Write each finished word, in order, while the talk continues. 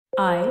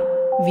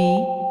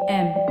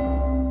IVM.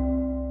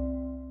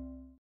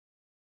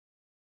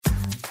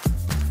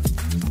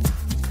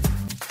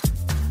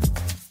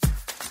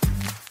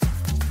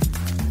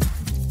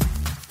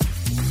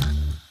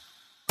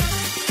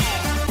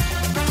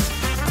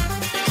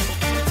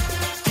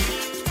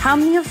 How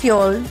many of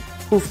y'all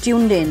who've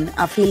tuned in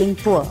are feeling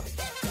poor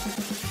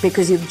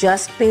because you've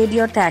just paid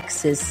your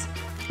taxes?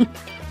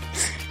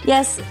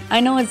 Yes,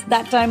 I know it's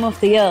that time of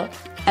the year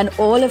and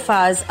all of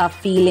us are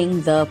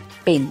feeling the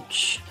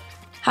pinch.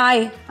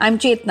 Hi, I'm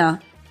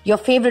Chetna, your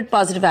favorite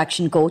positive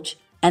action coach,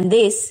 and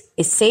this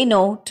is Say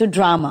No to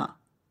Drama.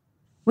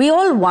 We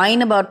all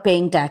whine about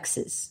paying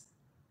taxes,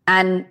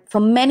 and for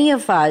many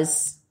of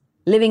us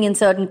living in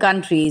certain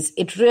countries,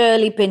 it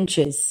really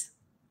pinches.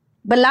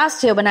 But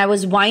last year, when I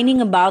was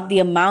whining about the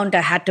amount I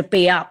had to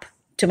pay up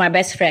to my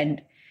best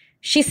friend,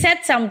 she said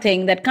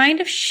something that kind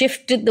of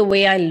shifted the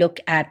way I look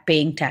at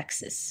paying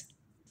taxes.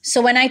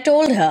 So when I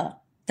told her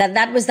that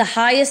that was the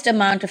highest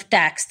amount of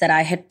tax that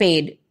I had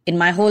paid in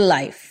my whole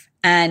life,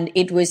 and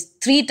it was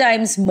 3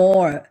 times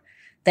more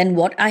than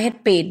what I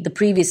had paid the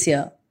previous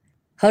year,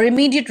 her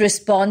immediate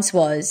response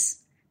was,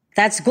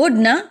 "That's good,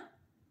 na?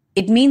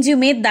 It means you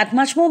made that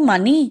much more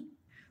money."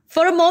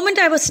 For a moment,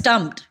 I was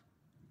stumped.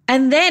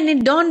 And then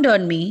it dawned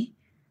on me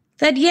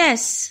that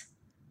yes,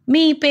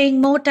 me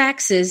paying more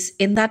taxes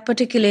in that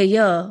particular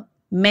year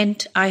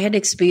meant I had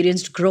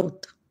experienced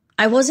growth.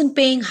 I wasn't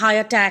paying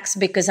higher tax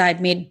because I'd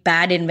made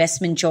bad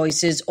investment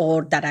choices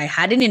or that I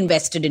hadn't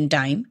invested in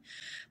time,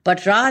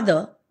 but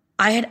rather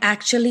I had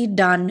actually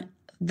done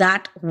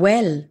that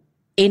well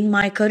in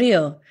my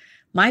career.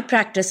 My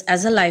practice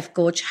as a life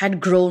coach had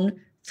grown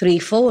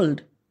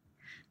 3-fold.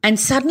 And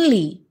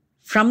suddenly,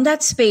 from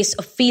that space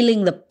of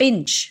feeling the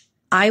pinch,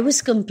 I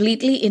was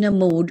completely in a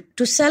mood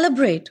to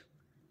celebrate.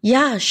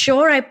 Yeah,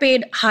 sure, I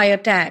paid higher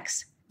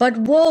tax, but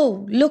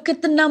whoa, look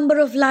at the number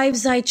of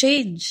lives I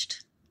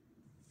changed.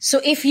 So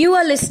if you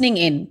are listening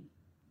in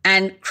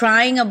and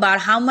crying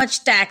about how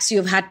much tax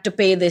you've had to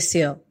pay this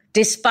year,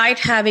 despite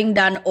having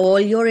done all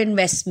your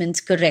investments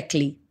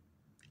correctly,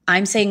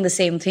 I'm saying the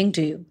same thing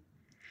to you.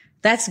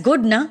 That's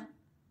good, na?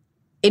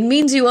 It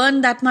means you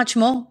earn that much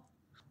more.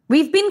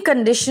 We've been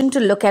conditioned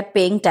to look at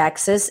paying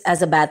taxes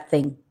as a bad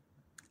thing,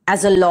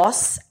 as a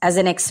loss, as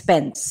an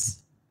expense.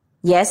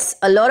 Yes,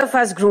 a lot of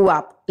us grew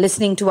up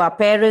listening to our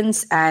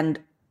parents and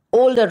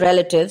older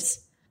relatives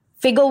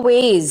figure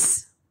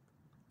ways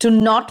to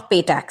not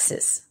pay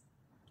taxes,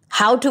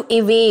 how to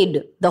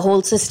evade the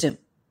whole system.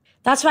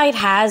 That's why it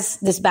has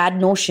this bad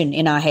notion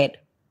in our head.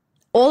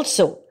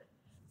 Also,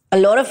 a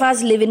lot of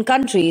us live in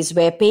countries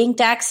where paying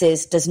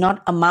taxes does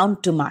not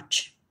amount to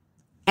much.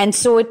 And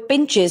so it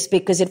pinches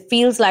because it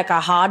feels like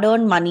our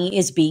hard-earned money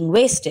is being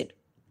wasted.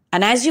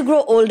 And as you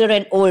grow older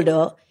and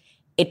older,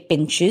 it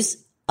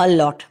pinches a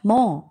lot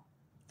more.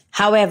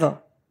 However,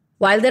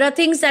 while there are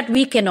things that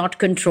we cannot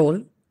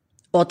control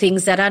or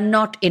things that are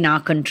not in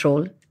our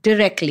control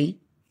directly,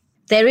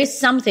 there is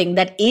something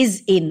that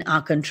is in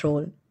our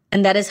control,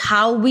 and that is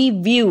how we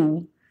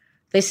view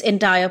this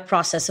entire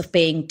process of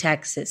paying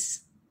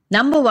taxes.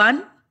 Number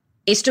 1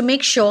 is to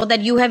make sure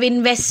that you have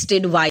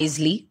invested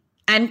wisely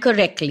and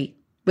correctly,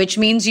 which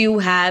means you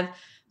have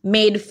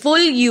made full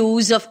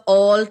use of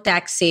all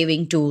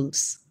tax-saving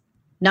tools.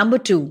 Number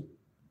 2,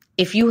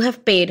 if you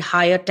have paid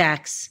higher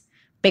tax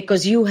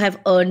because you have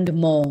earned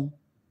more,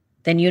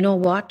 then you know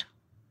what?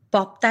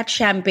 Pop that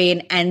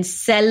champagne and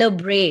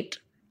celebrate.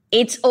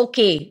 It's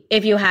okay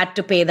if you had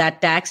to pay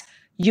that tax.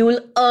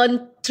 You'll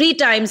earn 3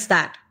 times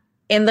that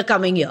in the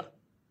coming year.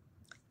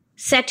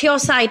 Set your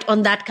sight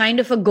on that kind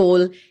of a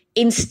goal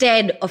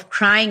instead of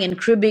crying and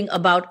cribbing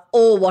about,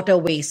 oh, what a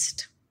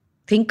waste.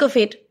 Think of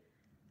it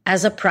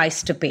as a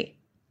price to pay.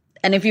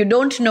 And if you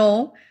don't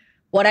know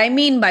what I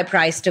mean by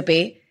price to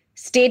pay,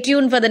 stay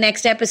tuned for the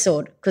next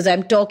episode because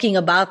I'm talking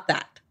about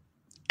that.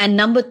 And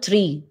number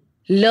 3,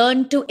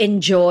 learn to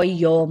enjoy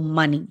your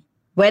money.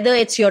 Whether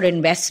it's your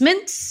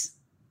investments,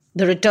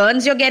 the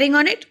returns you're getting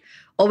on it,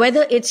 or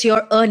whether it's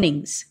your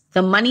earnings,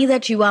 the money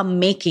that you are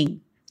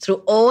making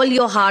through all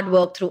your hard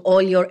work, through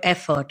all your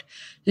effort,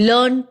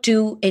 learn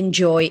to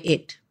enjoy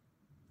it.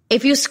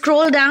 If you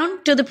scroll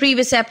down to the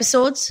previous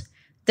episodes,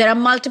 there are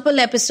multiple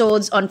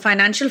episodes on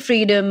financial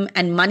freedom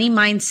and money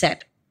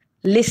mindset.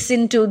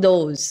 Listen to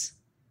those.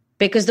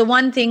 Because the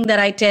one thing that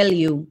I tell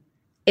you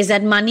is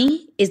that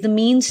money is the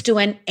means to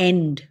an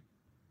end.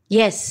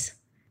 Yes,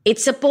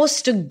 it's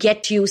supposed to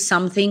get you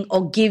something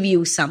or give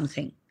you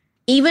something.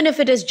 Even if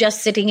it is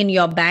just sitting in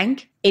your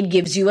bank, it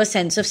gives you a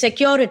sense of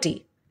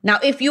security. Now,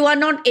 if you are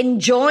not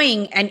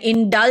enjoying and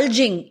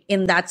indulging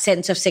in that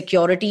sense of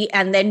security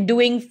and then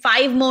doing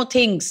 5 more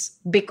things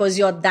because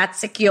you're that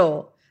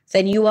secure,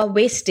 then you are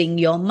wasting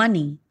your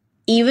money.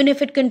 Even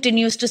if it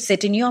continues to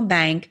sit in your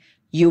bank,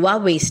 you are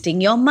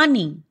wasting your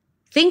money.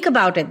 Think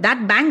about it.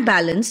 That bank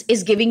balance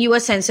is giving you a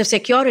sense of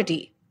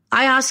security.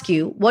 I ask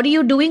you, what are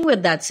you doing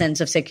with that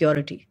sense of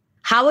security?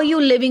 How are you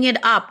living it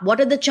up?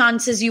 What are the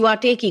chances you are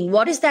taking?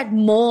 What is that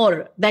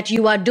more that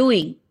you are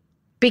doing?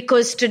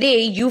 Because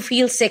today you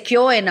feel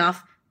secure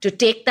enough to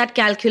take that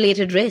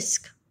calculated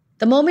risk.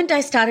 The moment I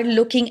started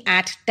looking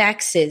at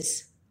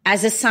taxes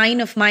as a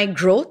sign of my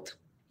growth,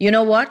 you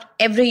know what?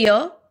 Every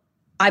year,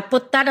 I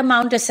put that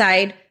amount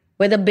aside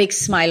with a big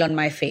smile on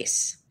my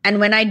face. And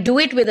when I do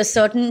it with a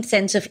certain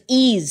sense of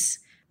ease,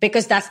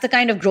 because that's the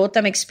kind of growth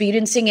I'm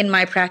experiencing in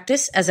my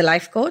practice as a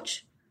life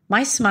coach,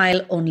 my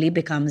smile only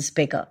becomes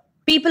bigger.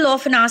 People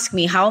often ask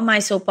me, how am I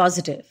so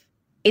positive?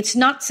 It's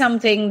not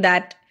something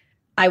that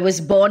I was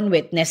born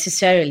with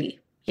necessarily.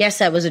 Yes,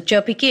 I was a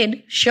chirpy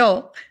kid,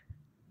 sure.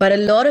 But a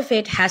lot of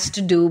it has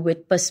to do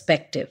with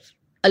perspective.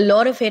 A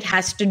lot of it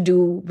has to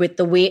do with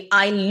the way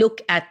I look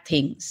at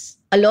things.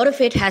 A lot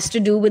of it has to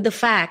do with the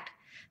fact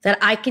that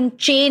I can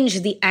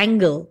change the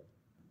angle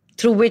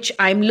through which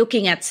I'm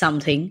looking at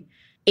something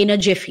in a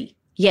jiffy.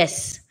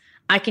 Yes,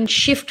 I can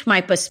shift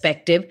my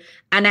perspective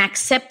and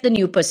accept the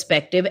new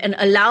perspective and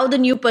allow the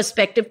new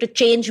perspective to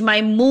change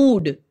my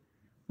mood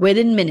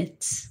within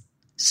minutes.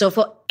 So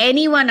for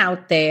anyone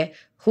out there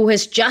who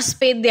has just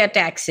paid their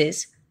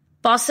taxes,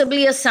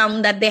 possibly a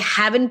sum that they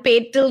haven't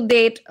paid till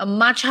date, a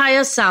much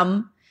higher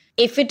sum,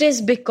 if it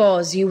is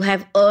because you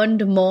have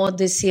earned more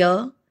this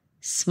year,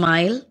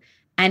 smile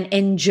and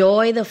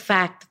enjoy the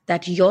fact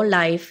that your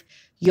life,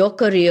 your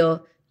career,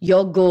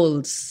 your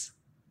goals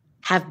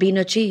have been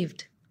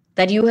achieved,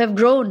 that you have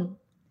grown,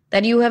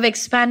 that you have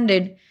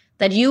expanded,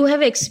 that you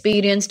have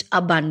experienced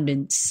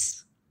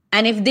abundance.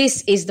 And if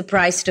this is the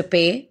price to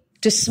pay,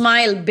 to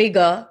smile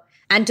bigger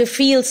and to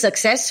feel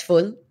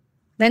successful,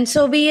 then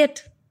so be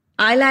it.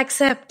 I'll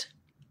accept.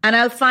 And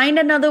I'll find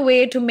another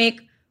way to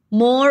make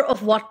more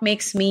of what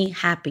makes me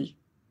happy.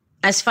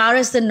 As far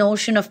as the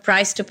notion of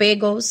price to pay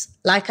goes,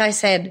 like I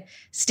said,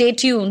 stay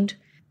tuned,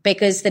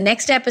 because the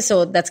next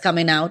episode that's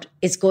coming out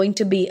is going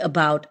to be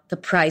about the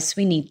price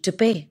we need to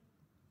pay.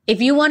 If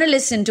you want to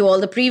listen to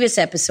all the previous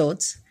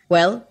episodes,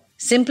 well,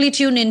 simply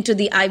tune into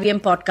the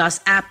IVM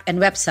Podcast app and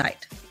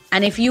website.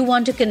 And if you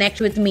want to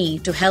connect with me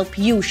to help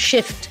you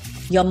shift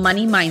your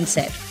money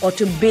mindset or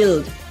to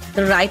build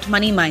the right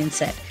money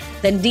mindset,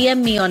 then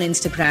DM me on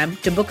Instagram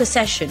to book a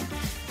session.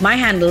 My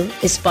handle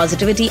is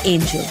Positivity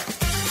Angel.